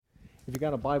If you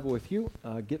got a Bible with you,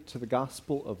 get to the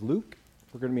Gospel of Luke.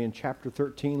 We're going to be in chapter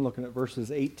 13, looking at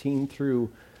verses 18 through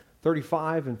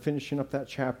 35 and finishing up that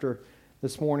chapter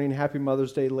this morning. Happy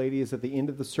Mother's Day, ladies. At the end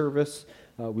of the service,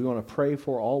 we want to pray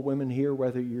for all women here,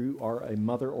 whether you are a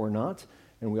mother or not.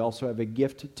 And we also have a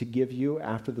gift to give you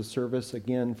after the service,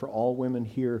 again, for all women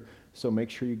here. So make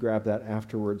sure you grab that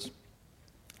afterwards.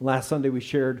 Last Sunday, we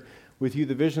shared with you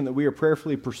the vision that we are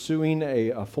prayerfully pursuing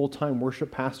a full-time worship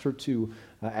pastor to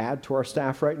add to our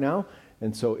staff right now.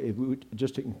 And so we would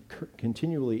just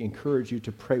continually encourage you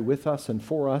to pray with us and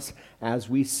for us as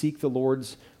we seek the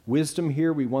Lord's wisdom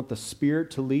here. We want the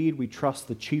Spirit to lead. We trust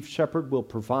the chief shepherd will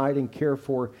provide and care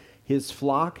for his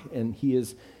flock, and he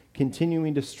is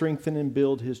continuing to strengthen and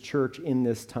build his church in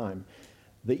this time.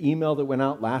 The email that went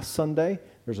out last Sunday,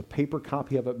 there's a paper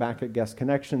copy of it back at Guest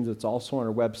Connections. It's also on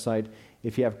our website.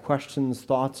 If you have questions,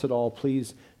 thoughts at all,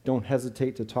 please don't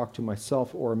hesitate to talk to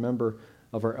myself or a member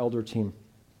of our elder team.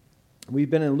 We've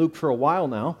been in Luke for a while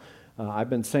now. I've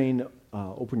been saying,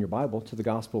 open your Bible to the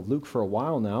Gospel of Luke for a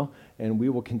while now, and we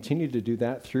will continue to do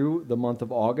that through the month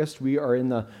of August. We are in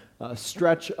the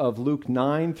stretch of Luke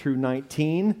 9 through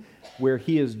 19, where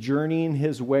he is journeying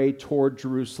his way toward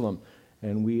Jerusalem.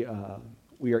 And we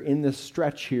are in this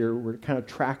stretch here. We're kind of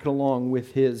tracking along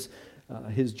with his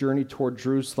journey toward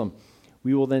Jerusalem.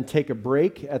 We will then take a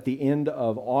break at the end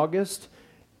of August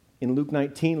in Luke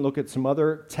 19, look at some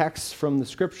other texts from the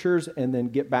Scriptures, and then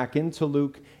get back into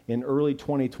Luke in early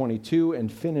 2022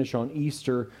 and finish on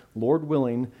Easter, Lord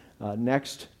willing,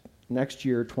 next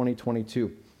year,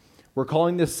 2022. We're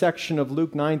calling this section of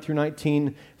Luke 9 through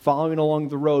 19 Following Along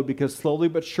the Road, because slowly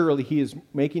but surely he is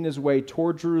making his way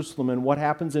toward Jerusalem. And what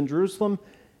happens in Jerusalem?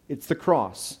 It's the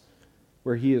cross,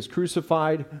 where he is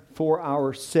crucified for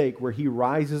our sake, where he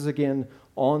rises again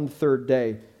on the third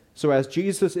day. So as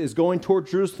Jesus is going toward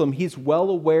Jerusalem, he's well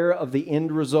aware of the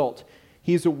end result.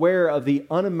 He's aware of the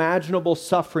unimaginable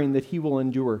suffering that he will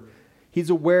endure. He's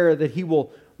aware that he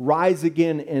will rise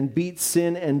again and beat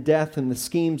sin and death and the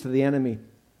schemes of the enemy.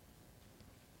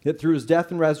 That through his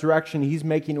death and resurrection, he's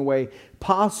making a way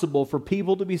possible for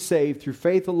people to be saved through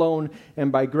faith alone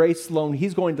and by grace alone.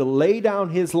 He's going to lay down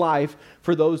his life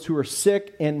for those who are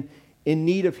sick and in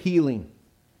need of healing.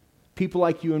 People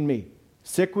like you and me,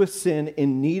 sick with sin,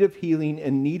 in need of healing,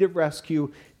 in need of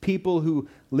rescue. People who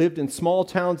lived in small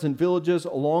towns and villages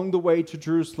along the way to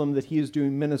Jerusalem that he is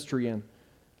doing ministry in.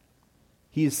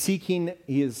 He is seeking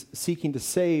to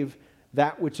save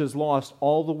that which is lost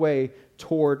all the way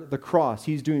toward the cross.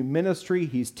 He's doing ministry,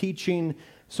 he's teaching.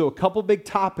 So a couple big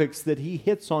topics that he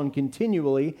hits on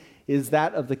continually is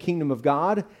that of the kingdom of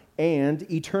God and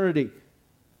eternity.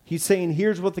 He's saying,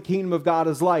 here's what the kingdom of God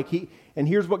is like, and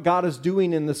here's what God is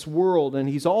doing in this world. And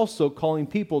he's also calling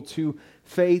people to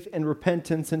faith and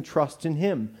repentance and trust in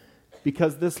him,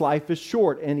 because this life is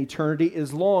short and eternity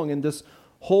is long. And this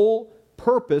whole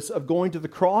purpose of going to the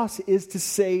cross is to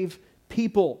save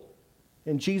people.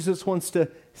 And Jesus wants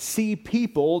to see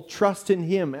people trust in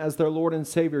him as their Lord and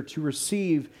Savior, to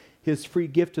receive his free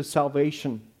gift of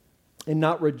salvation and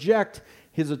not reject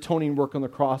his atoning work on the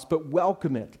cross, but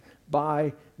welcome it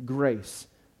by grace,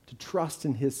 to trust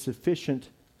in his sufficient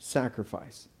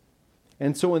sacrifice.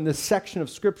 And so in this section of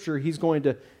Scripture, he's going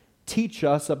to teach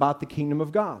us about the kingdom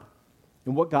of God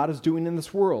and what God is doing in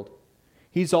this world.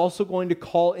 He's also going to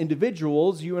call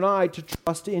individuals, you and I, to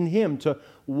trust in him, to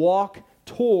walk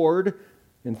toward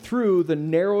and through the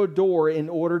narrow door in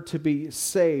order to be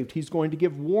saved. He's going to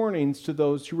give warnings to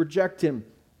those who reject him.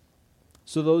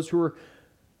 So those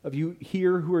of you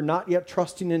here who are not yet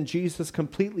trusting in Jesus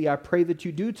completely, I pray that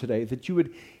you do today, that you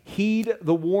would heed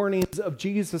the warnings of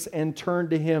Jesus and turn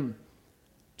to him.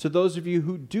 To those of you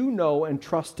who do know and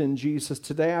trust in Jesus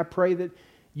today, I pray that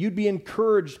you'd be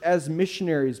encouraged as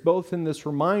missionaries, both in this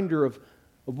reminder of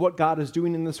what God is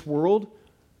doing in this world,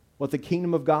 what the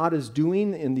kingdom of God is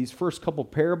doing in these first couple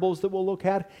parables that we'll look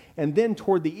at. And then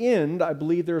toward the end, I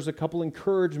believe there's a couple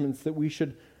encouragements that we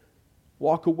should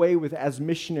walk away with as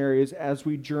missionaries as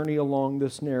we journey along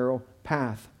this narrow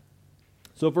path.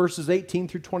 So verses 18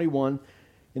 through 21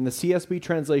 in the CSB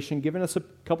translation, giving us a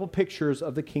couple pictures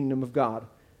of the kingdom of God.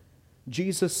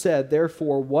 Jesus said,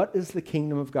 "Therefore, what is the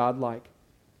kingdom of God like?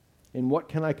 And what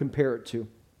can I compare it to?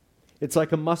 It's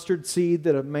like a mustard seed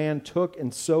that a man took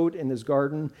and sowed in his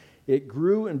garden. It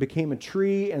grew and became a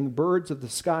tree, and the birds of the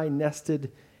sky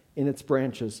nested in its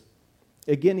branches."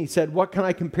 Again, he said, "What can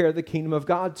I compare the kingdom of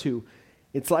God to?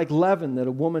 It's like leaven that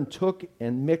a woman took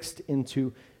and mixed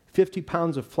into 50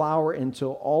 pounds of flour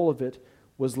until all of it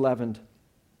was leavened."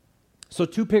 So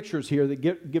two pictures here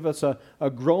that give us a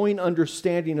growing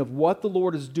understanding of what the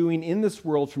Lord is doing in this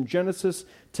world from Genesis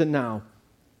to now.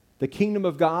 The kingdom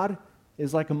of God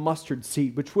is like a mustard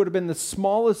seed, which would have been the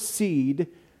smallest seed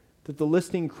that the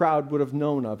listening crowd would have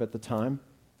known of at the time.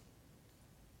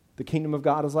 The kingdom of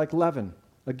God is like leaven.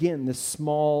 Again, this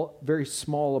small, very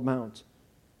small amount.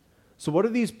 So what do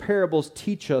these parables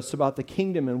teach us about the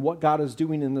kingdom and what God is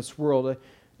doing in this world?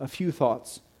 A few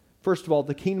thoughts. First of all,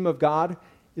 the kingdom of God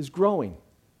is growing,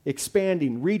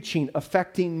 expanding, reaching,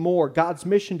 affecting more. God's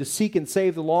mission to seek and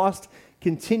save the lost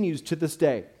continues to this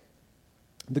day.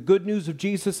 The good news of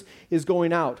Jesus is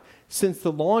going out. Since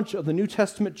the launch of the New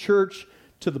Testament church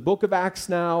to the book of Acts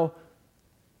now,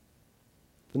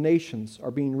 the nations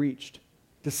are being reached.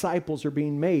 Disciples are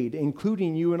being made,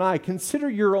 including you and I. Consider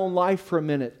your own life for a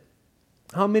minute.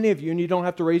 How many of you, and you don't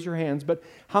have to raise your hands, but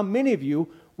how many of you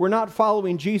were not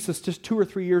following Jesus just 2 or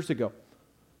 3 years ago?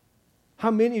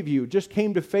 How many of you just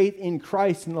came to faith in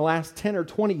Christ in the last 10 or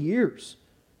 20 years?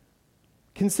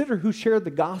 Consider who shared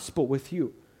the gospel with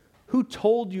you. Who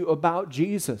told you about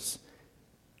Jesus?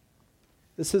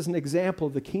 This is an example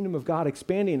of the kingdom of God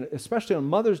expanding, especially on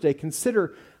Mother's Day.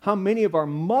 Consider how many of our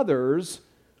mothers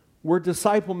were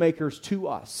disciple makers to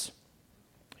us,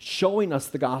 showing us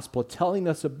the gospel, telling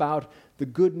us about the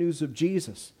good news of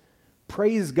Jesus.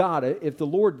 Praise God. If the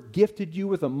Lord gifted you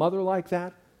with a mother like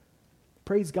that,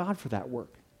 praise God for that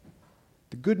work.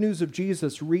 The good news of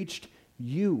Jesus reached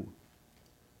you.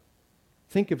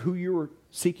 Think of who you are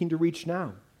seeking to reach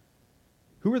now.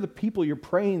 Who are the people you're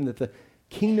praying that the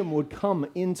kingdom would come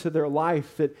into their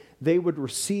life, that they would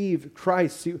receive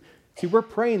Christ? See, we're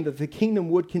praying that the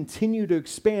kingdom would continue to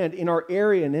expand in our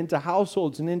area and into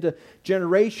households and into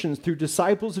generations through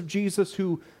disciples of Jesus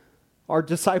who are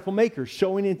disciple makers,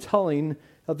 showing and telling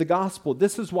of the gospel.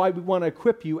 This is why we want to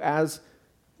equip you as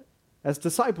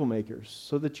disciple makers,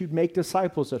 so that you'd make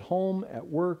disciples at home, at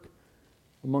work,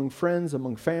 among friends,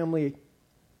 among family.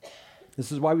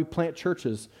 This is why we plant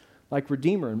churches like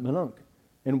Redeemer and Monunk,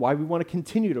 and why we want to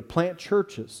continue to plant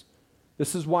churches.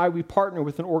 This is why we partner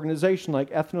with an organization like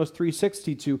Ethnos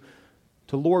 360 to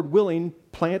Lord willing,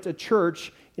 plant a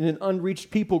church in an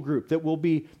unreached people group that will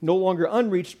be no longer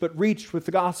unreached, but reached with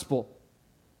the gospel.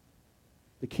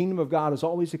 The kingdom of God is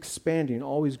always expanding,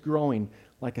 always growing,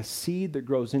 like a seed that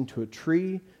grows into a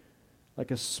tree,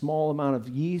 like a small amount of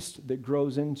yeast that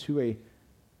grows into a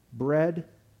bread,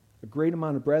 a great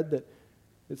amount of bread that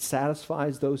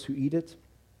satisfies those who eat it.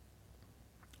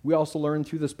 We also learn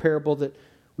through this parable that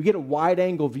we get a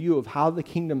wide-angle view of how the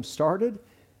kingdom started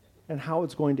and how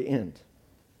it's going to end.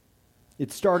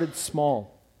 It started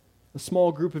small. A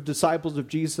small group of disciples of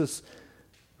Jesus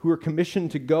who are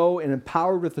commissioned to go and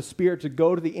empowered with the Spirit to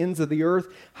go to the ends of the earth.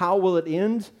 How will it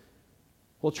end?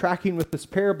 Well, tracking with this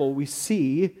parable, we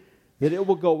see that it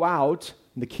will go out,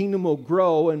 and the kingdom will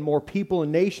grow, and more people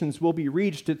and nations will be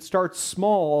reached. It starts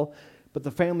small, but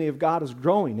the family of God is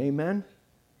growing. Amen?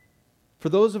 For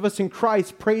those of us in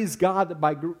Christ, praise God that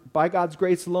by God's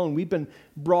grace alone, we've been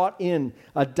brought in,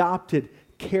 adopted,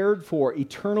 cared for,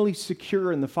 eternally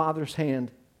secure in the Father's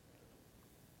hand.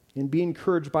 And be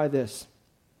encouraged by this.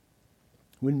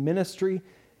 When ministry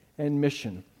and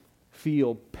mission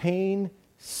feel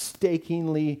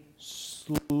painstakingly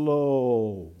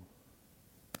slow,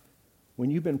 when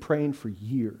you've been praying for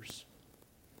years,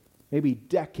 maybe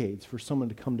decades for someone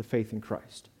to come to faith in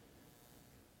Christ,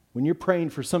 when you're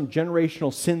praying for some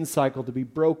generational sin cycle to be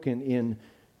broken in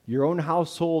your own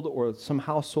household or some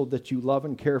household that you love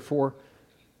and care for,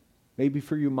 maybe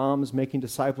for you moms making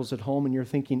disciples at home and you're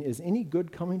thinking, is any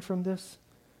good coming from this?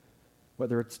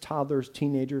 Whether it's toddlers,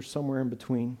 teenagers, somewhere in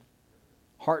between.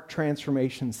 Heart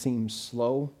transformation seems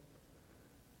slow.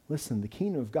 Listen, the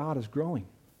kingdom of God is growing.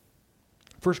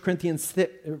 1 Corinthians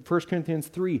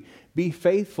 3, be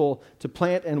faithful to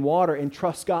plant and water and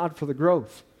trust God for the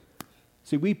growth.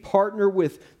 See, we partner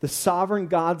with the sovereign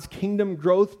God's kingdom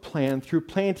growth plan through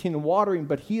planting and watering,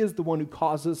 but He is the one who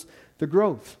causes the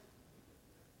growth.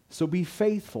 So be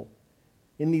faithful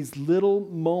in these little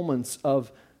moments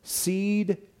of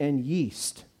seed and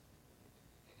yeast.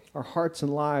 Our hearts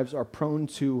and lives are prone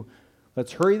to,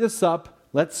 let's hurry this up,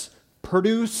 let's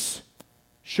produce,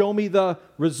 show me the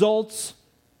results,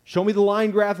 show me the line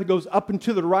graph that goes up and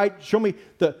to the right, show me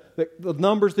the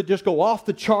numbers that just go off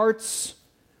the charts.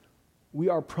 We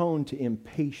are prone to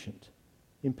impatience.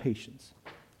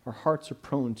 Our hearts are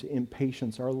prone to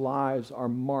impatience. Our lives are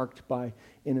marked by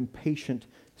an impatient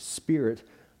spirit,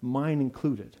 mine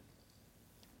included.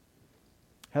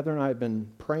 Heather and I have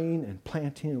been praying and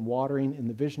planting and watering in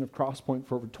the vision of Crosspoint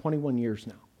for over 21 years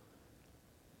now.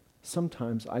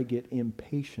 Sometimes I get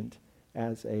impatient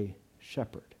as a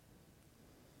shepherd.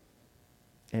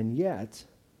 And yet,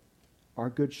 our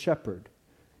good shepherd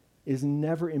is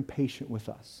never impatient with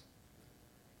us.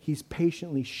 He's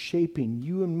patiently shaping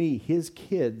you and me, his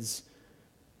kids,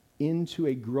 into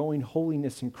a growing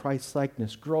holiness and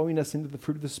Christ-likeness, growing us into the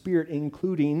fruit of the Spirit,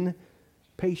 including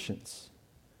patience.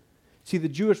 See, the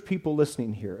Jewish people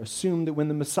listening here assumed that when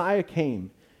the Messiah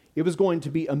came, it was going to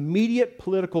be immediate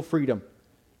political freedom.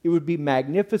 It would be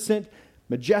magnificent,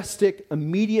 majestic,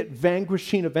 immediate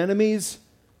vanquishing of enemies.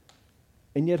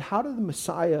 And yet, how did the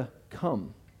Messiah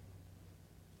come?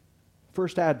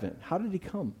 First Advent, how did he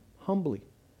come? Humbly,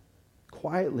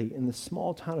 quietly in the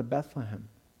small town of Bethlehem.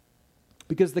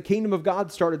 Because the kingdom of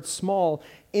God started small,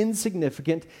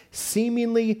 insignificant,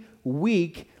 seemingly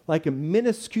weak, like a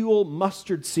minuscule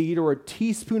mustard seed or a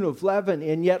teaspoon of leaven,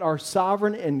 and yet our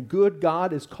sovereign and good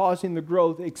God is causing the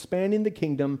growth, expanding the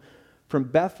kingdom from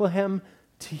Bethlehem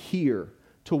to here,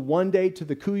 to one day to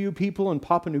the Kuyu people in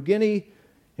Papua New Guinea,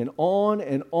 and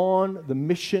on the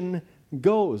mission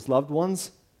goes, loved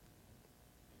ones.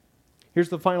 Here's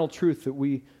the final truth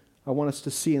that I want us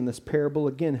to see in this parable,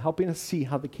 again, helping us see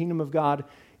how the kingdom of God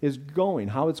is going,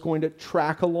 how it's going to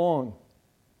track along.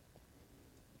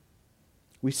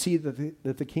 We see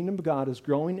that the kingdom of God is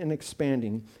growing and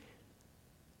expanding,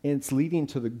 and it's leading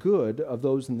to the good of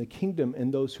those in the kingdom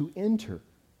and those who enter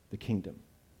the kingdom.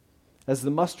 As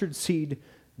the mustard seed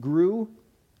grew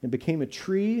and became a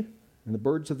tree, and the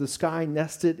birds of the sky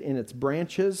nested in its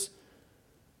branches,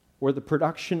 or the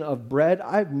production of bread,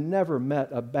 I've never met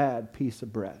a bad piece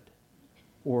of bread,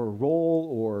 or a roll,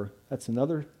 or that's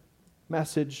another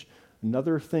message,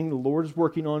 another thing the Lord is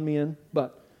working on me in,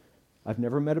 but I've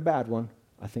never met a bad one.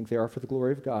 I think they are for the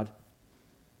glory of God.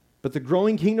 But the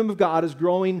growing kingdom of God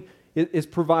is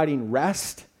providing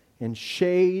rest and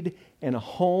shade and a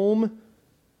home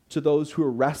to those who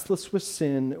are restless with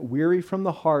sin, weary from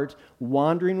the heart,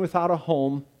 wandering without a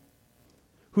home.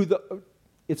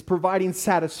 It's providing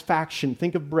satisfaction.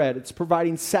 Think of bread. It's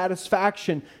providing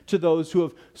satisfaction to those who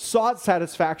have sought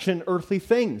satisfaction in earthly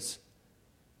things.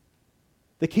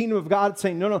 The kingdom of God is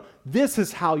saying, no, this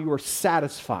is how you are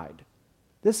satisfied.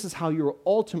 This is how you are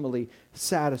ultimately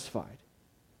satisfied.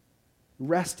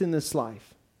 Rest in this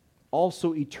life.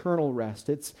 Also eternal rest.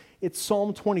 It's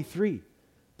Psalm 23.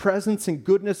 Presence and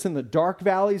goodness in the dark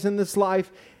valleys in this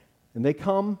life, and they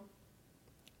come.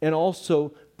 And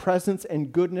also presence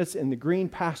and goodness in the green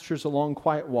pastures along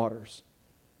quiet waters.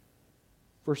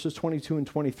 Verses 22 and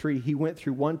 23, he went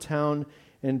through one town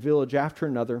and village after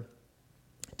another,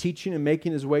 teaching and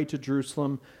making his way to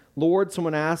Jerusalem. Lord,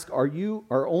 someone asked,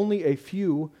 are only a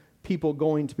few people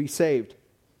going to be saved?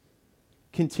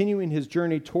 Continuing his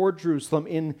journey toward Jerusalem,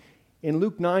 in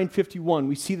Luke 9:51,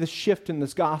 we see the shift in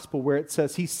this gospel where it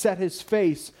says he set his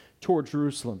face toward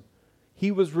Jerusalem. He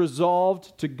was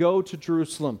resolved to go to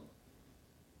Jerusalem.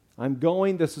 I'm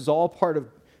going. This is all part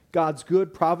of God's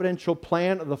good providential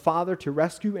plan of the Father to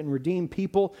rescue and redeem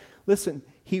people. Listen,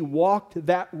 he walked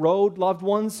that road, loved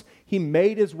ones. He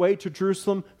made his way to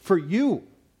Jerusalem for you,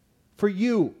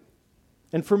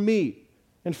 and for me.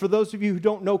 And for those of you who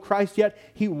don't know Christ yet,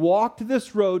 he walked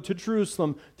this road to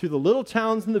Jerusalem through the little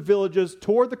towns and the villages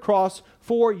toward the cross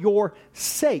for your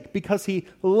sake, because he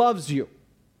loves you.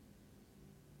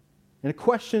 And a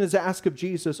question is asked of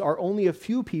Jesus, are only a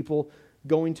few people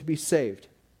going to be saved?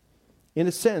 In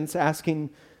a sense,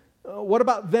 asking, what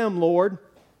about them, Lord?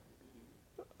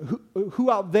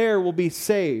 Who out there will be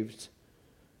saved?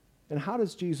 And how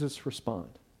does Jesus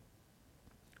respond?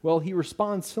 Well, he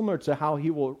responds similar to how he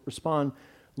will respond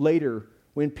later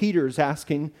when Peter's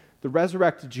asking the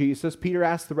resurrected Jesus. Peter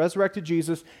asks the resurrected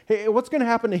Jesus, hey, what's going to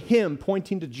happen to him,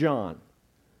 pointing to John?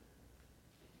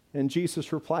 And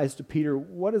Jesus replies to Peter,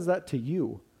 what is that to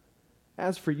you?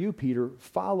 As for you, Peter,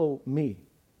 follow me.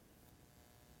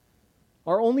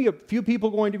 Are only a few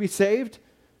people going to be saved?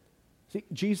 See,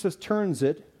 Jesus turns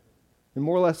it and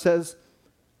more or less says,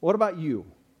 what about you?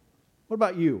 What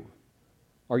about you?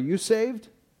 Are you saved?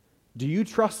 Do you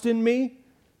trust in me?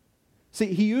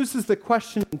 See, he uses the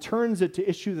question and turns it to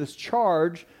issue this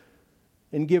charge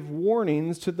and give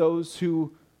warnings to those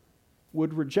who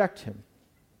would reject him.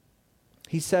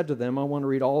 He said to them, I want to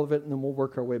read all of it and then we'll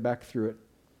work our way back through it.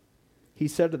 He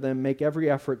said to them, make every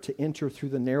effort to enter through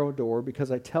the narrow door,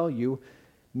 because I tell you,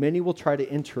 many will try to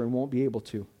enter and won't be able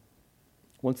to,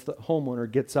 once the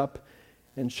homeowner gets up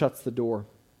and shuts the door.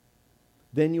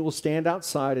 Then you will stand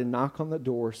outside and knock on the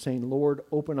door, saying, Lord,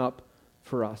 open up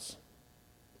for us.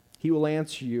 He will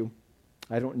answer you,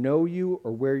 I don't know you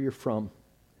or where you're from.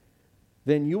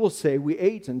 Then you will say, we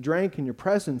ate and drank in your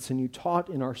presence, and you taught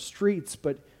in our streets.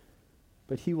 But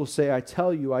he will say, I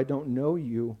tell you, I don't know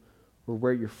you or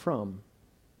where you're from.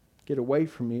 Get away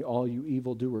from me, all you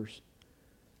evildoers.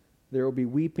 There will be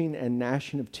weeping and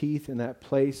gnashing of teeth in that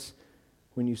place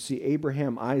when you see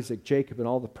Abraham, Isaac, Jacob, and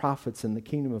all the prophets in the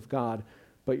kingdom of God,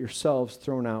 but yourselves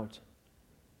thrown out.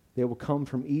 They will come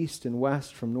from east and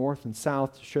west, from north and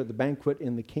south, to share the banquet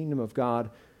in the kingdom of God.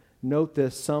 Note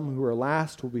this, some who are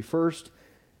last will be first,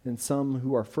 and some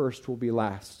who are first will be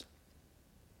last.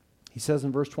 He says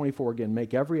in verse 24 again,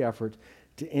 make every effort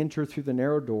to enter through the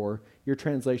narrow door. Your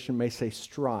translation may say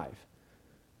strive.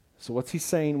 So what's he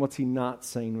saying? What's he not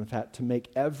saying with that? To make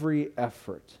every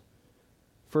effort.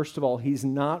 First of all, he's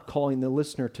not calling the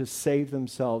listener to save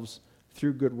themselves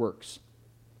through good works.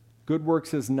 Good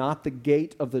works is not the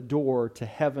gate of the door to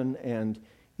heaven and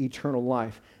eternal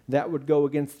life. That would go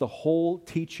against the whole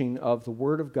teaching of the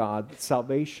Word of God, that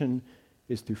salvation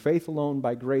is through faith alone,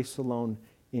 by grace alone,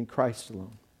 in Christ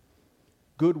alone.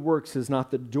 Good works is not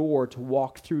the door to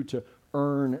walk through to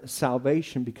earn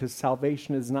salvation, because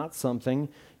salvation is not something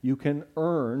you can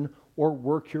earn or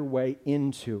work your way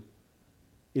into.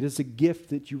 It is a gift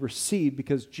that you receive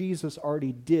because Jesus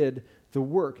already did the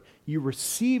work. You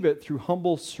receive it through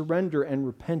humble surrender and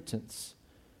repentance.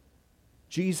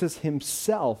 Jesus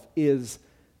himself is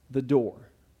the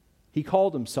door. He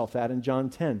called himself that in John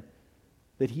 10,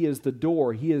 that he is the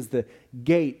door, he is the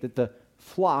gate that the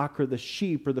flock or the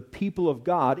sheep or the people of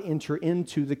God enter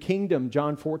into the kingdom.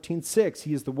 John 14:6,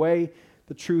 he is the way,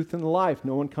 the truth, and the life.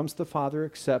 No one comes to the Father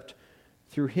except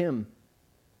through him.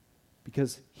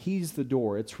 Because he's the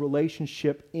door. It's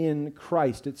relationship in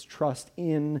Christ. It's trust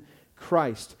in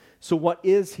Christ. So what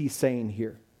is he saying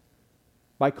here?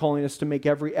 By calling us to make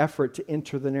every effort to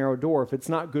enter the narrow door. If it's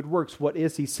not good works, what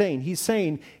is he saying? He's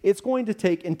saying it's going to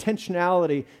take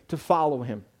intentionality to follow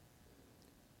him.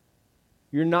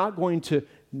 You're not going to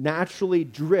naturally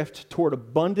drift toward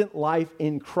abundant life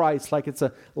in Christ like it's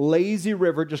a lazy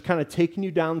river just kind of taking you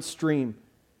downstream.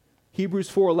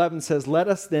 Hebrews 4:11 says, let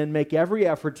us then make every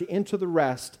effort to enter the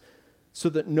rest so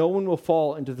that no one will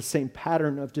fall into the same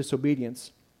pattern of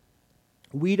disobedience.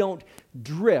 We don't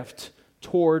drift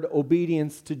toward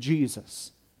obedience to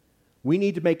Jesus. We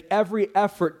need to make every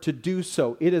effort to do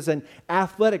so. It is an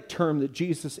athletic term that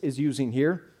Jesus is using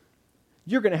here.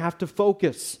 You're going to have to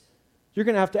focus. You're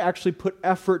going to have to actually put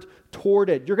effort toward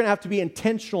it. You're going to have to be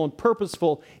intentional and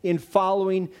purposeful in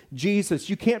following Jesus.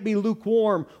 You can't be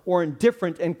lukewarm or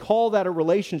indifferent and call that a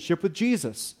relationship with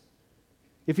Jesus.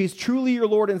 If he's truly your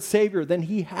Lord and Savior, then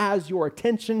he has your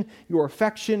attention, your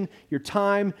affection, your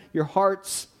time, your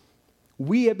hearts.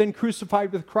 We have been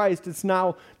crucified with Christ. It's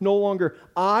now no longer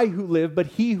I who live, but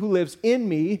he who lives in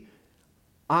me.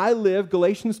 I live,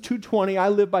 Galatians 2:20, I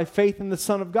live by faith in the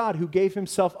Son of God who gave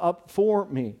himself up for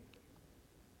me.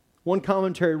 One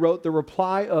commentary wrote, the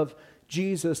reply of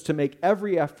Jesus to make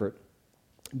every effort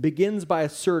begins by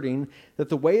asserting that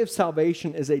the way of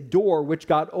salvation is a door which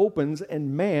God opens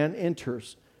and man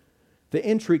enters. The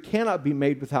entry cannot be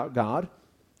made without God.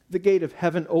 The gate of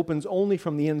heaven opens only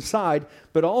from the inside,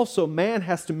 but also man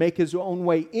has to make his own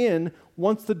way in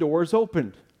once the door is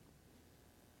opened.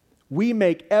 We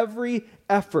make every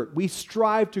effort. We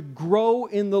strive to grow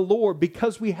in the Lord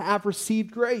because we have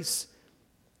received grace.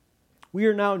 We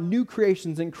are now new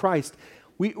creations in Christ.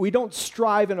 We don't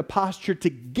strive in a posture to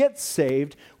get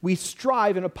saved. We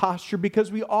strive in a posture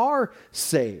because we are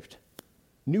saved.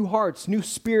 New hearts, new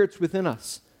spirits within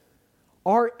us.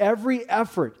 Our every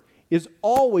effort is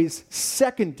always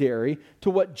secondary to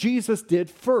what Jesus did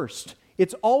first.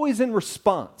 It's always in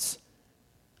response.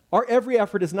 Our every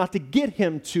effort is not to get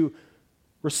him to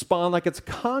respond like it's a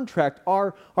contract.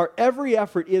 Our every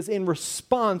effort is in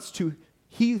response to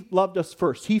he loved us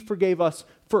first. He forgave us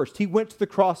first. He went to the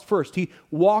cross first. He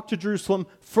walked to Jerusalem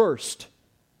first.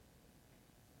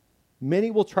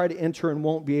 Many will try to enter and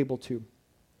won't be able to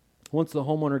once the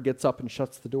homeowner gets up and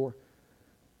shuts the door.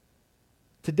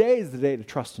 Today is the day to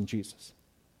trust in Jesus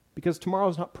because tomorrow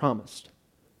is not promised.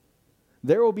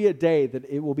 There will be a day that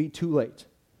it will be too late.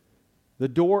 The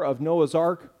door of Noah's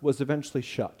Ark was eventually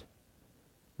shut.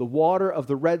 The water of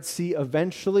the Red Sea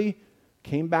eventually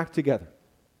came back together.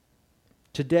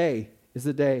 Today is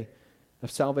the day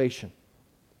of salvation.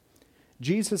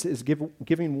 Jesus is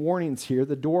giving warnings here.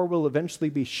 The door will eventually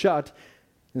be shut,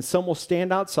 and some will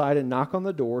stand outside and knock on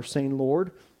the door, saying,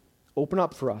 Lord, open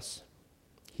up for us.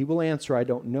 He will answer, I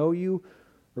don't know you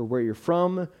or where you're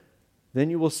from. Then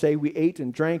you will say, we ate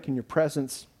and drank in your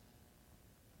presence,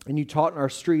 and you taught in our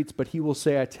streets. But he will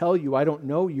say, I tell you, I don't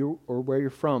know you or where you're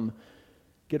from.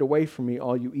 Get away from me,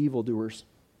 all you evildoers.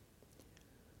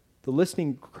 The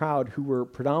listening crowd, who were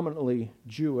predominantly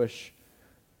Jewish,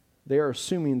 they are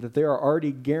assuming that they are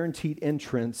already guaranteed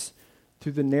entrance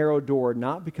through the narrow door,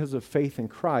 not because of faith in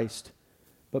Christ,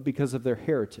 but because of their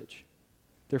heritage,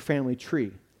 their family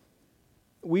tree.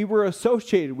 We were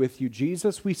associated with you,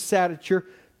 Jesus. We sat at your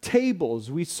tables.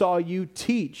 We saw you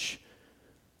teach.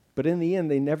 But in the end,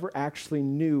 they never actually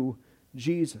knew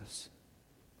Jesus.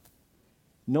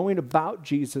 Knowing about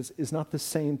Jesus is not the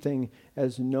same thing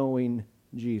as knowing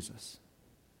Jesus.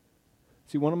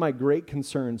 See, one of my great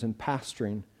concerns in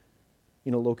pastoring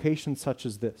in a location such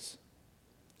as this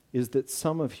is that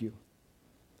some of you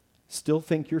still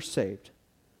think you're saved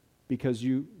because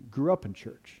you grew up in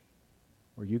church,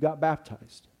 or you got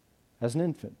baptized as an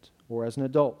infant or as an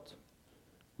adult,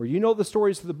 or you know the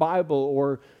stories of the Bible,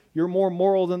 or you're more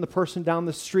moral than the person down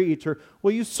the street, or,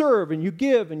 well, you serve and you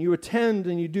give and you attend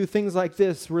and you do things like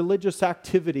this, religious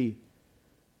activity.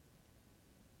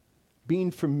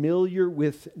 Being familiar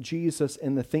with Jesus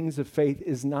and the things of faith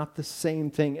is not the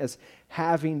same thing as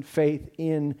having faith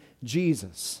in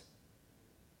Jesus.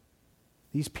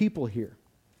 These people here,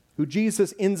 who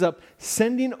Jesus ends up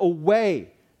sending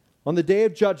away on the day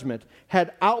of judgment,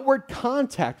 had outward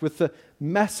contact with the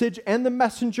message and the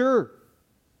messenger,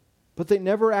 but they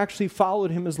never actually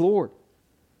followed him as Lord.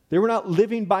 They were not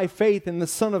living by faith in the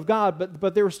Son of God,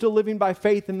 but they were still living by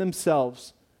faith in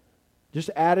themselves. Just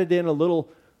added in a little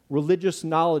religious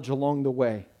knowledge along the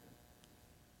way.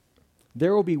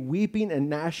 There will be weeping and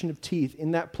gnashing of teeth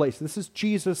in that place. This is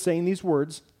Jesus saying these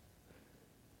words.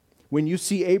 When you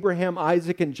see Abraham,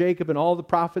 Isaac, and Jacob and all the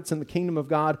prophets in the kingdom of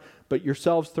God, but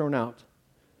yourselves thrown out.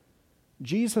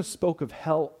 Jesus spoke of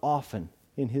hell often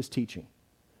in his teaching.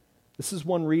 This is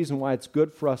one reason why it's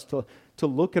good for us to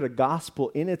look at a gospel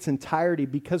in its entirety,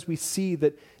 because we see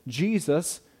that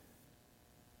Jesus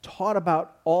taught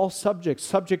about all subjects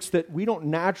that we don't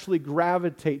naturally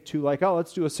gravitate to, like, oh,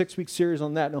 let's do a 6-week series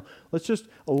on that. No, let's just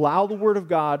allow the Word of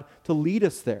God to lead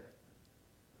us there.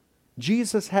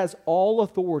 Jesus has all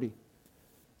authority,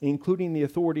 including the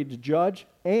authority to judge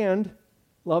and,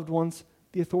 loved ones,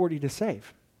 the authority to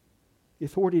save, the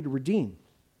authority to redeem.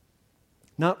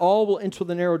 Not all will enter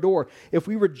the narrow door. If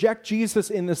we reject Jesus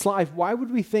in this life, why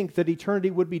would we think that eternity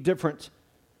would be different?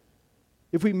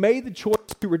 If we made the choice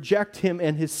to reject him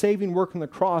and his saving work on the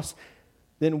cross,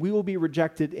 then we will be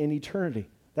rejected in eternity.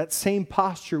 That same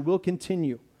posture will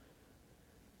continue.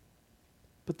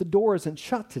 But the door isn't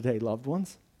shut today, loved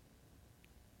ones.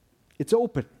 It's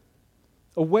open.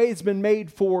 A way has been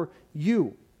made for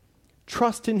you.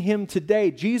 Trust in him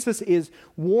today. Jesus is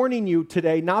warning you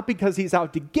today, not because he's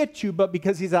out to get you, but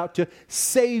because he's out to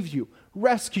save you,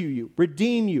 rescue you,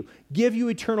 redeem you, give you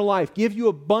eternal life, give you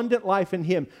abundant life in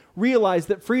him. Realize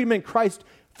that freedom in Christ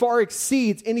far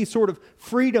exceeds any sort of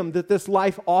freedom that this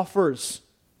life offers.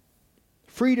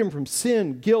 Freedom from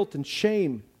sin, guilt, and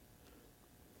shame.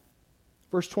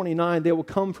 Verse 29, they will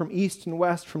come from east and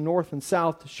west, from north and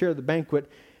south to share the banquet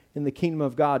in the kingdom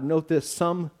of God. Note this,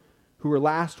 some who are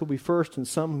last will be first, and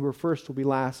some who are first will be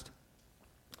last.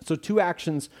 So 2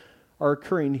 actions are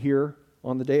occurring here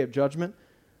on the day of judgment.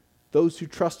 Those who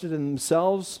trusted in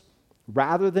themselves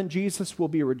rather than Jesus will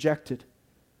be rejected.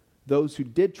 Those who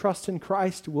did trust in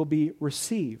Christ will be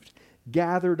received,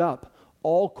 gathered up,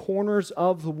 all corners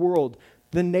of the world,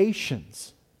 the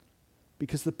nations,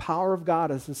 because the power of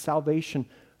God is the salvation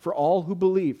for all who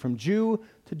believe, from Jew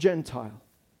to Gentile.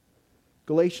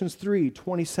 Galatians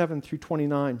 3:27 through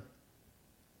 29.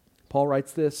 Paul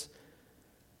writes this,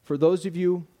 "For those of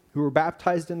you who were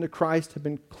baptized into Christ have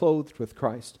been clothed with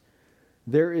Christ.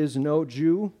 There is no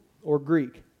Jew or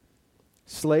Greek,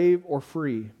 slave or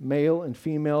free, male and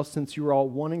female, since you are all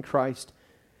one in Christ.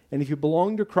 And if you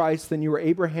belong to Christ, then you are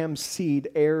Abraham's seed,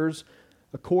 heirs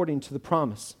according to the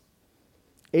promise.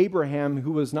 Abraham,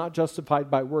 who was not justified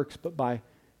by works, but by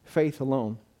faith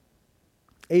alone.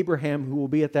 Abraham, who will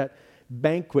be at that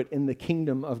banquet in the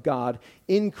kingdom of God.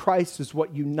 In Christ is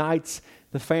what unites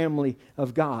the family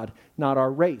of God, not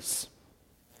our race,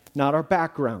 not our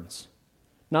backgrounds,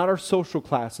 not our social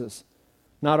classes,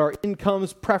 not our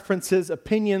incomes, preferences,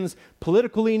 opinions,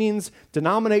 political leanings,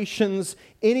 denominations,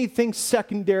 anything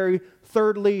secondary,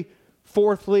 thirdly,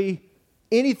 fourthly,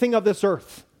 anything of this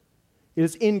earth. It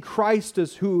is in Christ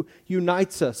as who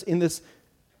unites us in this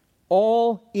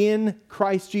all in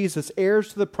Christ Jesus,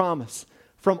 heirs to the promise,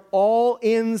 from all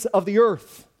ends of the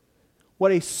earth.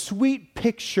 What a sweet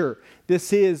picture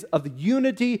this is of the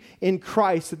unity in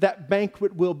Christ that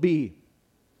banquet will be.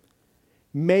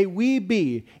 May we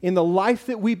be, in the life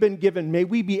that we've been given, may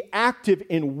we be active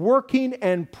in working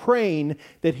and praying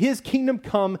that his kingdom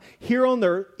come here on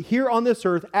this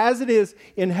earth as it is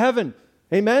in heaven.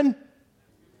 Amen?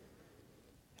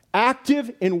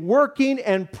 Active in working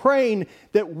and praying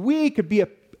that we could be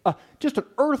just an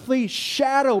earthly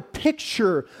shadow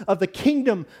picture of the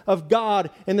kingdom of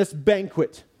God in this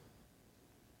banquet.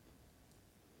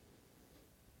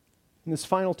 In this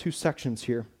final 2 sections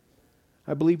here,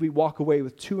 I believe we walk away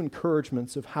with two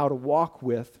encouragements of how to walk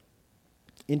with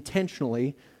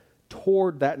intentionally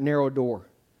toward that narrow door.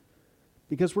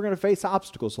 Because we're going to face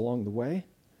obstacles along the way.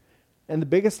 And the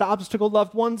biggest obstacle,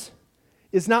 loved ones,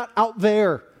 is not out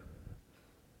there.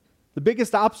 The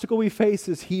biggest obstacle we face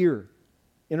is here,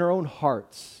 in our own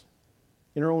hearts,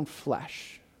 in our own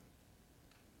flesh,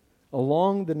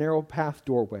 along the narrow path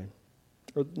doorway,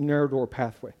 or narrow door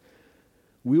pathway.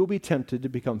 We will be tempted to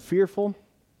become fearful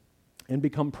and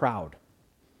become proud,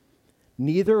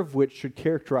 neither of which should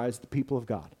characterize the people of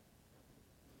God.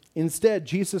 Instead,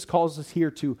 Jesus calls us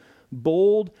here to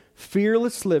bold,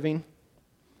 fearless living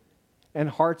and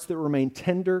hearts that remain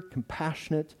tender,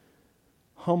 compassionate,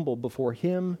 humble before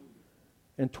Him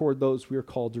and toward those we are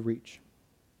called to reach.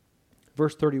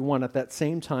 Verse 31, at that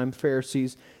same time,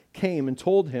 Pharisees came and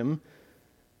told him,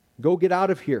 "Go get out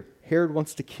of here. Herod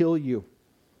wants to kill you."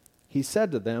 He said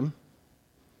to them,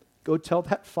 "Go tell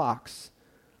that fox,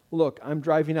 look, I'm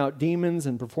driving out demons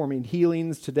and performing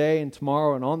healings today and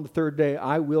tomorrow, and on the third day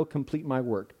I will complete my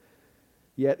work.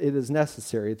 Yet it is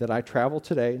necessary that I travel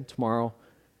today and tomorrow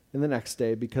and the next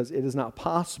day, because it is not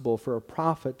possible for a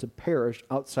prophet to perish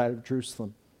outside of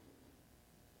Jerusalem."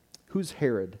 Who's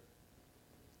Herod?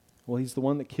 Well, he's the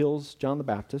one that kills John the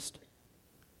Baptist.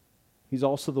 He's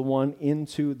also the one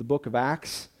into the book of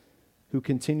Acts who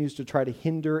continues to try to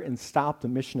hinder and stop the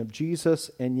mission of Jesus,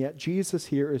 and yet Jesus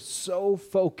here is so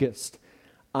focused.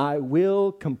 I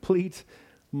will complete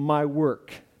my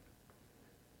work.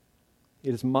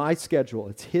 It is my schedule.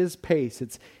 It's His pace.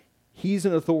 He's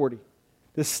an authority.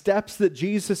 The steps that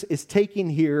Jesus is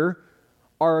taking here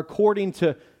are according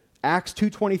to Acts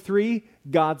 2:23,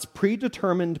 God's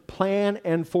predetermined plan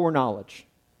and foreknowledge.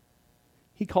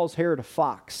 He calls Herod a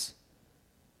fox,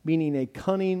 meaning a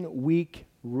cunning, weak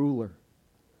ruler.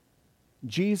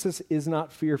 Jesus is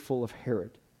not fearful of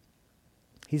Herod.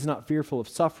 He's not fearful of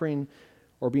suffering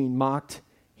or being mocked.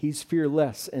 He's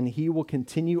fearless, and He will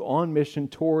continue on mission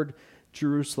toward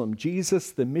Jerusalem.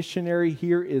 Jesus, the missionary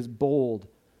here, is bold,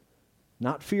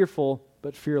 not fearful,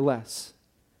 but fearless.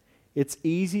 It's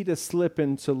easy to slip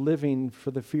into living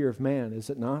for the fear of man, is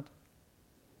it not?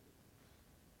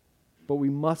 But we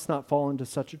must not fall into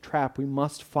such a trap. We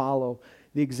must follow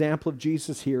the example of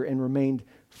Jesus here and remain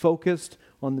focused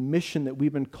on the mission that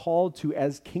we've been called to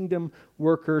as kingdom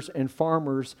workers and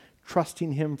farmers,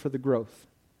 trusting Him for the growth.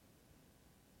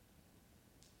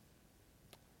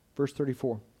 Verse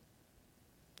 34.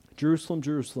 Jerusalem,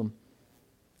 Jerusalem,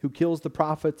 who kills the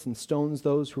prophets and stones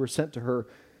those who are sent to her.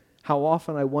 How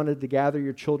often I wanted to gather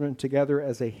your children together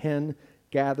as a hen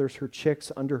gathers her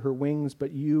chicks under her wings,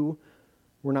 but you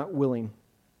were not willing.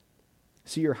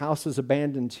 See, your house is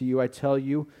abandoned to you. I tell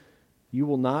you, you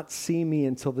will not see me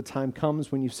until the time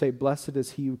comes when you say, blessed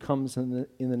is he who comes in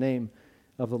the name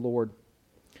of the Lord.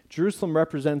 Jerusalem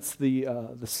represents the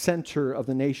center of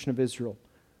the nation of Israel,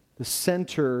 the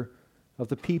center of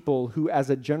the people who, as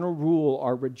a general rule,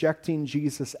 are rejecting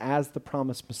Jesus as the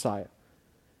promised Messiah.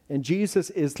 And Jesus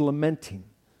is lamenting,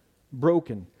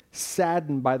 broken,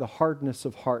 saddened by the hardness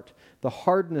of heart, the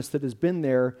hardness that has been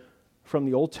there from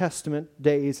the Old Testament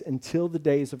days until the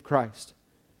days of Christ.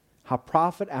 How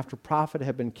prophet after prophet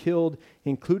have been killed,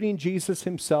 including Jesus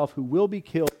Himself, who will be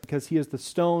killed because He is the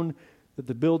stone that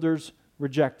the builders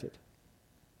rejected.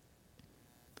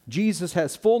 Jesus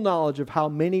has full knowledge of how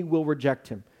many will reject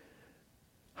Him,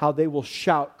 how they will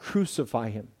shout, crucify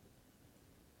Him.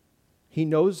 He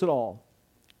knows it all,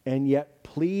 and yet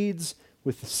pleads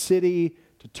with the city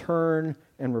to turn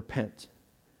and repent.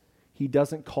 He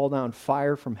doesn't call down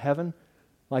fire from heaven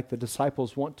like the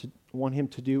disciples want Him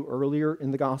to do earlier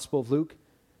in the Gospel of Luke.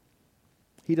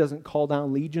 He doesn't call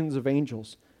down legions of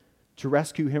angels to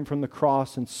rescue Him from the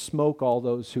cross and smoke all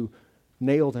those who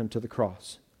nailed Him to the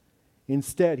cross.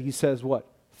 Instead, He says what?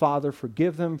 Father,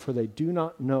 forgive them, for they do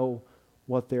not know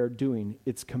what they are doing.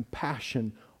 It's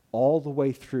compassion all the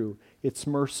way through. It's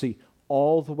mercy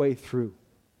all the way through.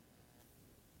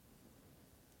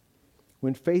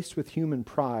 When faced with human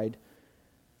pride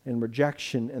and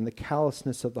rejection and the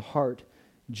callousness of the heart,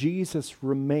 Jesus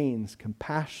remains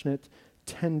compassionate,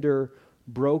 tender,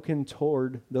 broken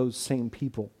toward those same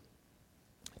people.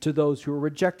 To those who are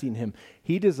rejecting Him,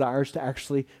 He desires to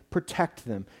actually protect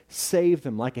them, save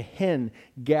them, like a hen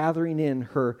gathering in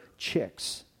her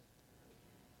chicks.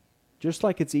 Just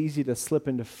like it's easy to slip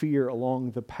into fear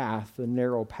along the path, the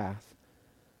narrow path,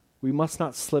 we must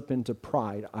not slip into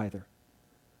pride either,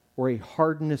 or a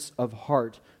hardness of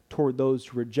heart toward those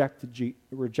who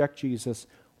reject Jesus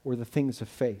or the things of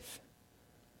faith.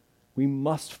 We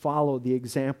must follow the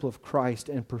example of Christ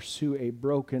and pursue a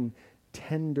broken,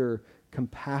 tender,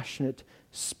 compassionate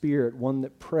spirit, one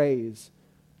that prays,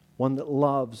 one that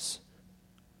loves,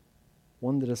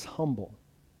 one that is humble.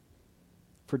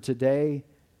 For today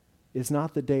is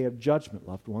not the day of judgment,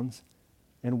 loved ones,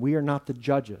 and we are not the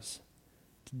judges.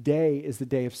 Today is the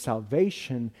day of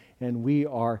salvation, and we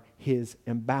are his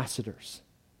ambassadors.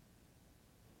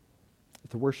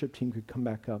 If the worship team could come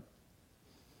back up.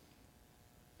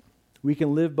 We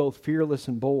can live both fearless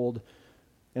and bold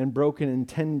and broken and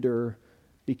tender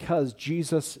because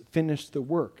Jesus finished the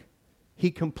work. He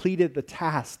completed the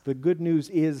task. The good news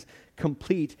is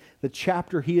complete. The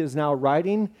chapter he is now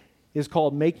writing is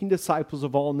called Making Disciples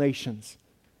of All Nations.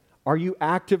 Are you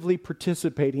actively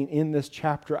participating in this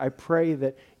chapter? I pray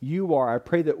that you are. I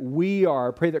pray that we are.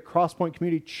 I pray that Crosspoint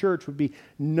Community Church would be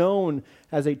known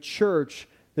as a church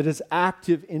that is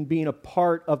active in being a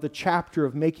part of the chapter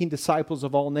of making disciples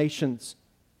of all nations.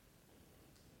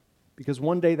 Because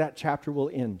one day that chapter will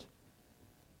end.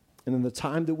 And in the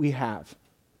time that we have,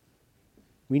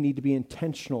 we need to be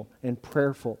intentional and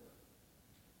prayerful,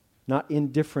 not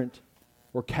indifferent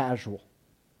or casual.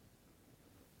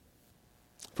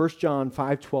 1 John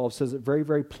 5:12 says it very,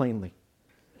 very plainly.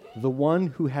 The one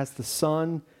who has the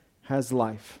Son has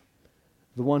life.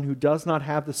 The one who does not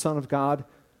have the Son of God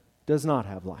does not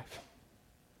have life.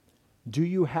 Do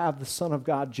you have the Son of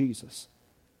God, Jesus?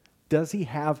 Does he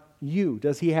have you?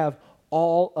 Does he have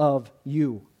all of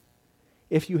you?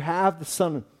 If you have the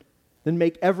Son, then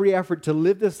make every effort to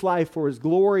live this life for his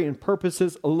glory and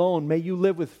purposes alone. May you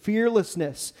live with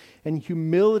fearlessness and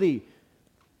humility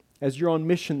as you're on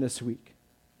mission this week.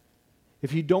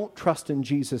 If you don't trust in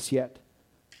Jesus yet,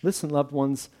 listen, loved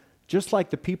ones, just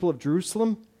like the people of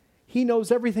Jerusalem, he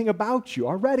knows everything about you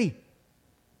already.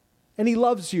 And he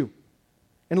loves you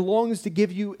and longs to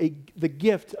give you the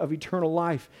gift of eternal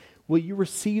life. Will you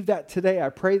receive that today? I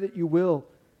pray that you will.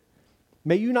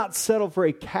 May you not settle for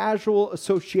a casual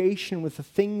association with the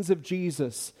things of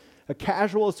Jesus, a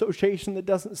casual association that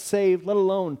doesn't save, let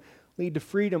alone lead to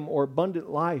freedom or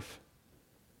abundant life.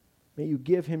 May you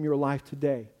give him your life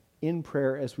today in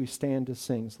prayer as we stand to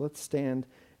sing. So let's stand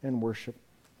and worship.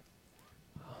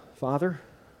 Father,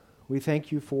 we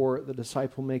thank you for the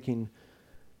disciple-making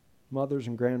mothers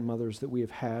and grandmothers that we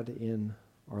have had in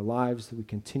our lives, that we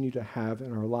continue to have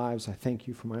in our lives. I thank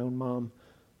you for my own mom.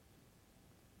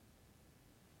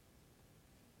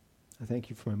 I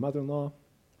thank you for my mother-in-law.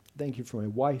 Thank you for my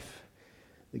wife,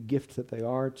 the gift that they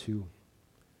are to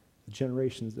the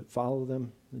generations that follow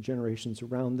them, the generations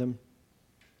around them.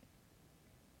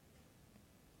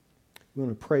 We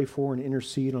want to pray for and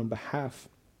intercede on behalf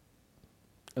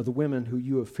of the women who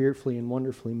you have fearfully and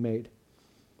wonderfully made.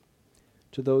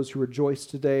 To those who rejoice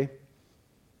today,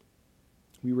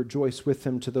 we rejoice with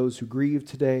them. To those who grieve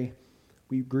today,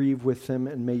 we grieve with them,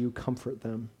 and may you comfort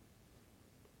them.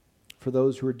 For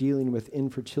those who are dealing with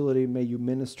infertility, may you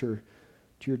minister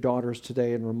to your daughters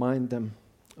today and remind them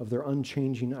of their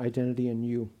unchanging identity in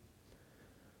you.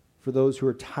 For those who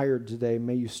are tired today,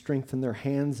 may you strengthen their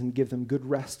hands and give them good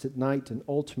rest at night and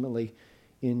ultimately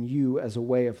in you as a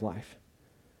way of life.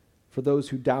 For those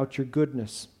who doubt your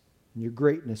goodness and your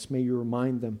greatness, may you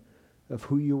remind them of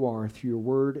who you are through your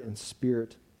word and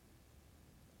spirit.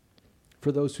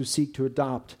 For those who seek to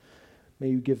adopt, may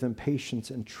you give them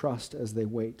patience and trust as they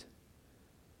wait.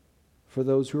 For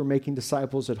those who are making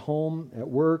disciples at home, at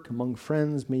work, among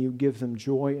friends, may you give them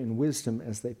joy and wisdom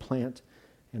as they plant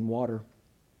and water.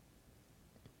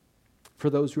 For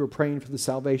those who are praying for the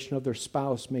salvation of their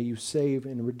spouse, may you save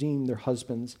and redeem their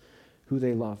husbands who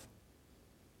they love.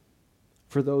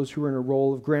 For those who are in a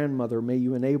role of grandmother, may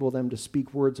you enable them to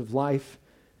speak words of life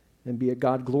and be a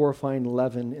God-glorifying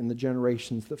leaven in the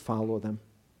generations that follow them.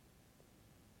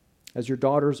 As your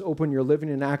daughters open your living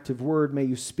and active word, may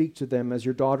you speak to them. As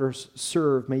your daughters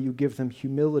serve, may you give them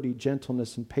humility,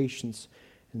 gentleness, and patience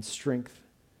and strength.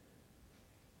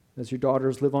 As your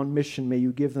daughters live on mission, may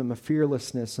you give them a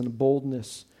fearlessness and a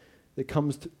boldness that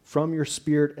comes from your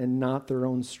spirit and not their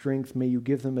own strength. May you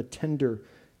give them a tender,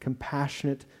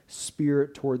 compassionate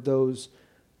spirit toward those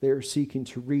they are seeking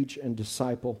to reach and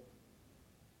disciple,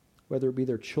 whether it be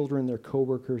their children, their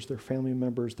coworkers, their family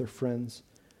members, their friends.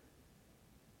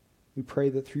 We pray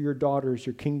that through your daughters,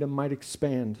 your kingdom might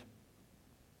expand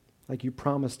like you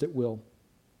promised it will,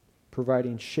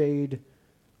 providing shade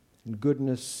and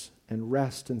goodness and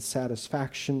rest and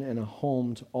satisfaction and a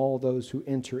home to all those who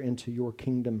enter into your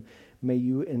kingdom. May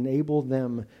you enable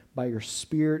them by your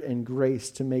spirit and grace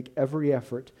to make every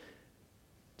effort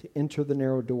to enter the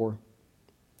narrow door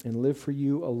and live for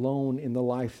you alone in the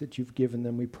life that you've given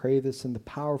them. We pray this in the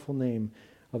powerful name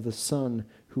of the Son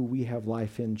who we have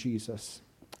life in, Jesus.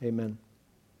 Amen.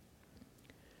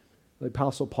 The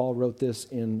Apostle Paul wrote this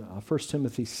in 1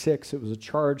 Timothy 6. It was a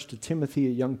charge to Timothy,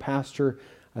 a young pastor.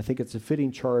 I think it's a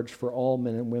fitting charge for all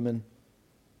men and women.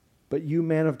 But you,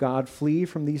 man of God, flee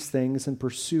from these things and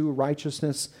pursue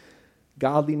righteousness,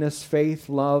 godliness, faith,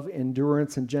 love,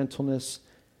 endurance, and gentleness.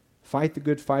 Fight the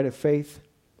good fight of faith.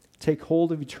 Take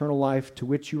hold of eternal life to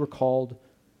which you are called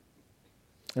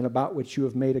and about which you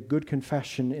have made a good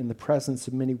confession in the presence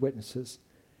of many witnesses.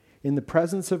 In the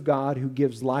presence of God who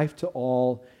gives life to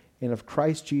all and of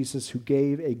Christ Jesus who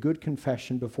gave a good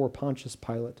confession before Pontius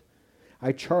Pilate.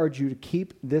 I charge you to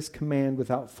keep this command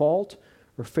without fault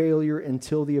or failure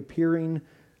until the appearing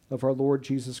of our Lord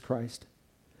Jesus Christ.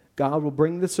 God will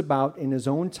bring this about in his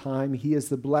own time. He is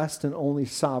the blessed and only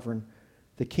sovereign,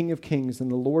 the King of kings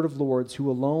and the Lord of lords, who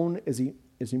alone is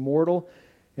immortal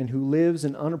and who lives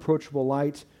in unapproachable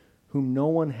light, whom no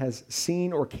one has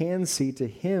seen or can see. To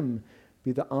him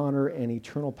be the honor and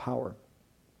eternal power.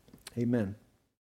 Amen.